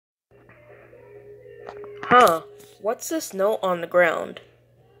Huh, what's this note on the ground?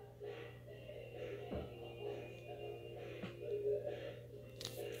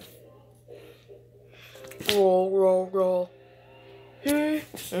 Roll, roll, roll.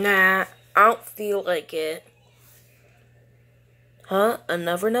 Nah, I don't feel like it. Huh,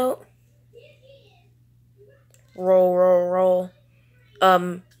 another note? Roll, roll, roll.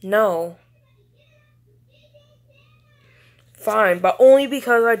 No. Fine, but only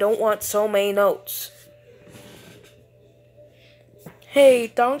because I don't want so many notes. Hey,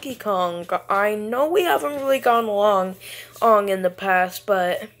 Donkey Kong, I know we haven't really gone along in the past,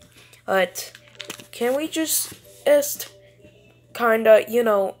 but can we just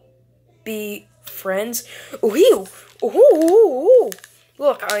kinda, be friends? Ooh, ooh.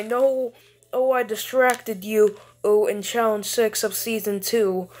 Look, I know, I distracted you, in Challenge 6 of Season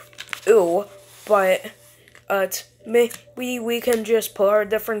 2, but, we can just put our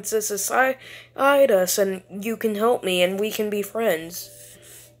differences aside us, and you can help me, and we can be friends.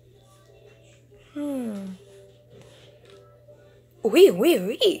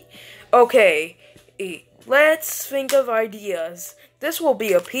 Wee. Okay, let's think of ideas. This will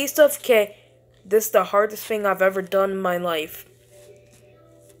be a piece of cake. This is the hardest thing I've ever done in my life.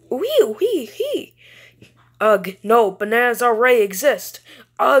 Wee. Ugh, no, bananas already exist.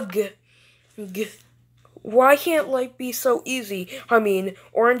 Ugh. Why can't life be so easy? I mean, the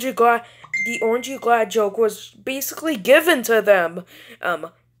Orange You Glad joke was basically given to them.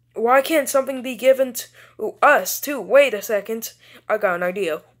 Why can't something be given to us, too? Wait a second. I got an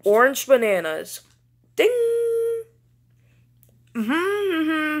idea. Orange bananas. Ding!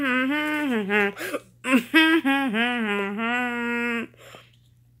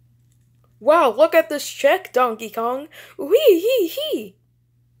 Wow, look at this check, Donkey Kong. Wee.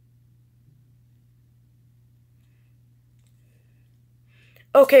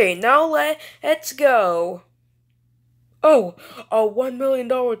 Okay, now let's go. Oh, a $1 million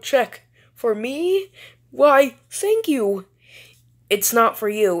check for me? Why, thank you. It's not for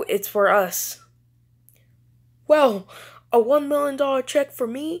you, it's for us. Well, a $1 million check for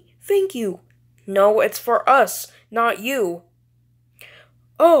me? Thank you. No, it's for us, not you.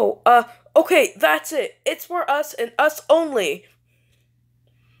 Oh, okay, that's it. It's for us and us only.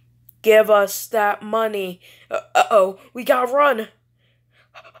 Give us that money. Uh-oh, we gotta run.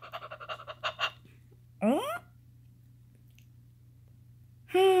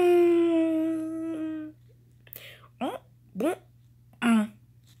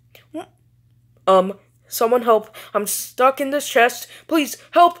 Someone help. I'm stuck in this chest. Please,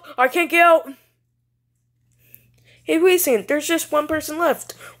 help! I can't get out! Hey, wait a second. There's just one person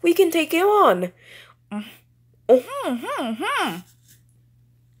left. We can take him on.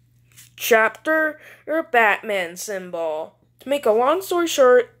 Chapter or Batman symbol. To make a long story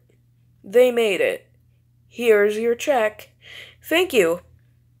short, they made it. Here's your check. Thank you.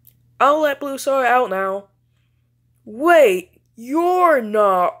 I'll let Blue Star out now. Wait, you're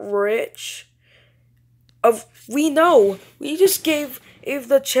not rich. We know. We just gave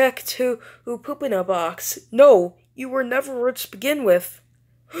the check to Poop in a Box. No, you were never rich to begin with.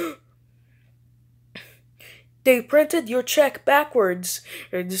 They printed your check backwards.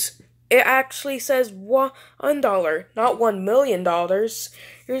 It actually says $1, not $1 million.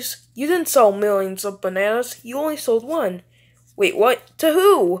 You didn't sell millions of bananas. You only sold one. Wait, what? To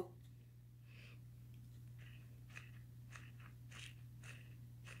who?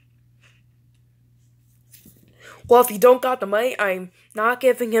 Well, if you don't got the money, I'm not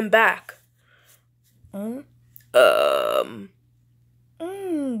giving him back.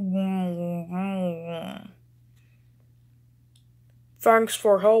 Thanks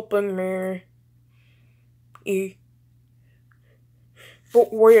for helping me.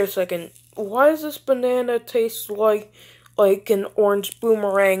 But wait a second. Why does this banana taste like an orange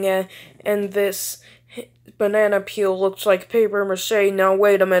boomerang and this banana peel looks like paper mache? Now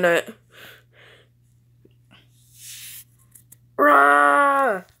wait a minute. Run!